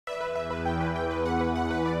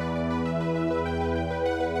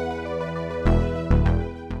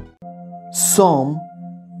Psalm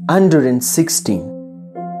 116.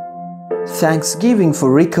 Thanksgiving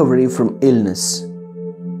for recovery from illness.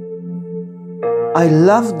 I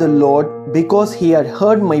loved the Lord because He had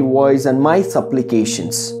heard my voice and my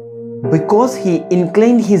supplications. Because He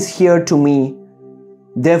inclined His ear to me,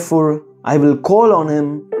 therefore I will call on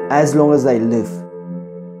Him as long as I live.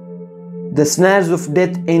 The snares of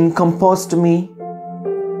death encompassed me.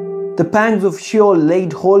 The pangs of Sheol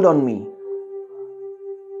laid hold on me.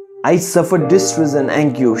 I suffered distress and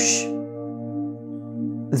anguish.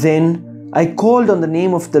 Then I called on the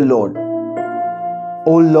name of the Lord.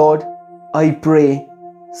 O Lord, I pray,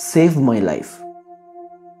 save my life.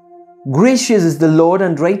 Gracious is the Lord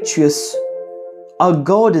and righteous. Our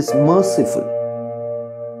God is merciful.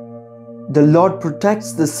 The Lord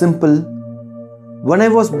protects the simple. When I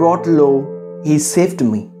was brought low, He saved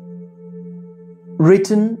me.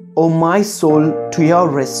 Return, O my soul, to your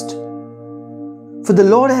rest. For the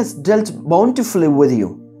Lord has dealt bountifully with you.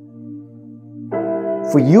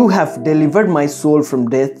 For you have delivered my soul from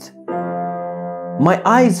death, my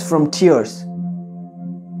eyes from tears,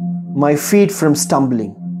 my feet from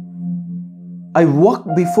stumbling. I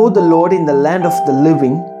walked before the Lord in the land of the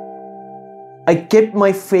living. I kept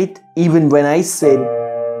my faith even when I said,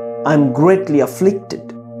 I am greatly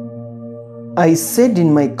afflicted. I said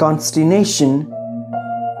in my consternation,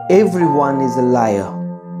 everyone is a liar.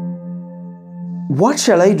 What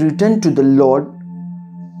shall I return to the Lord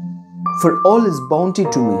for all His bounty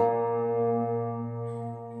to me?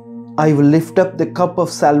 I will lift up the cup of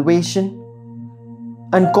salvation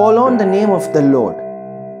and call on the name of the Lord.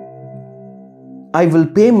 I will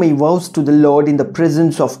pay my vows to the Lord in the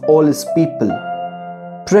presence of all His people.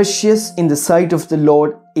 Precious in the sight of the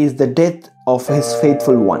Lord is the death of His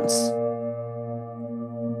faithful ones.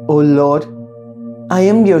 O Lord, I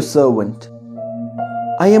am your servant.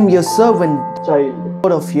 I am your servant child,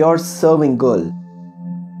 Lord of your serving girl.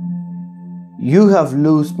 You have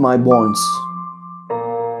loosed my bonds.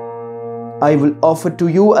 I will offer to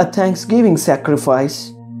you a thanksgiving sacrifice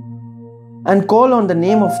and call on the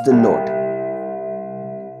name of the Lord.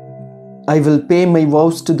 I will pay my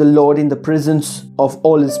vows to the Lord in the presence of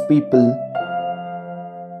all His people,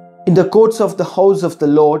 in the courts of the house of the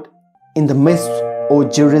Lord, in the midst, O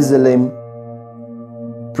Jerusalem.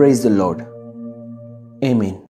 Praise the Lord. Amen.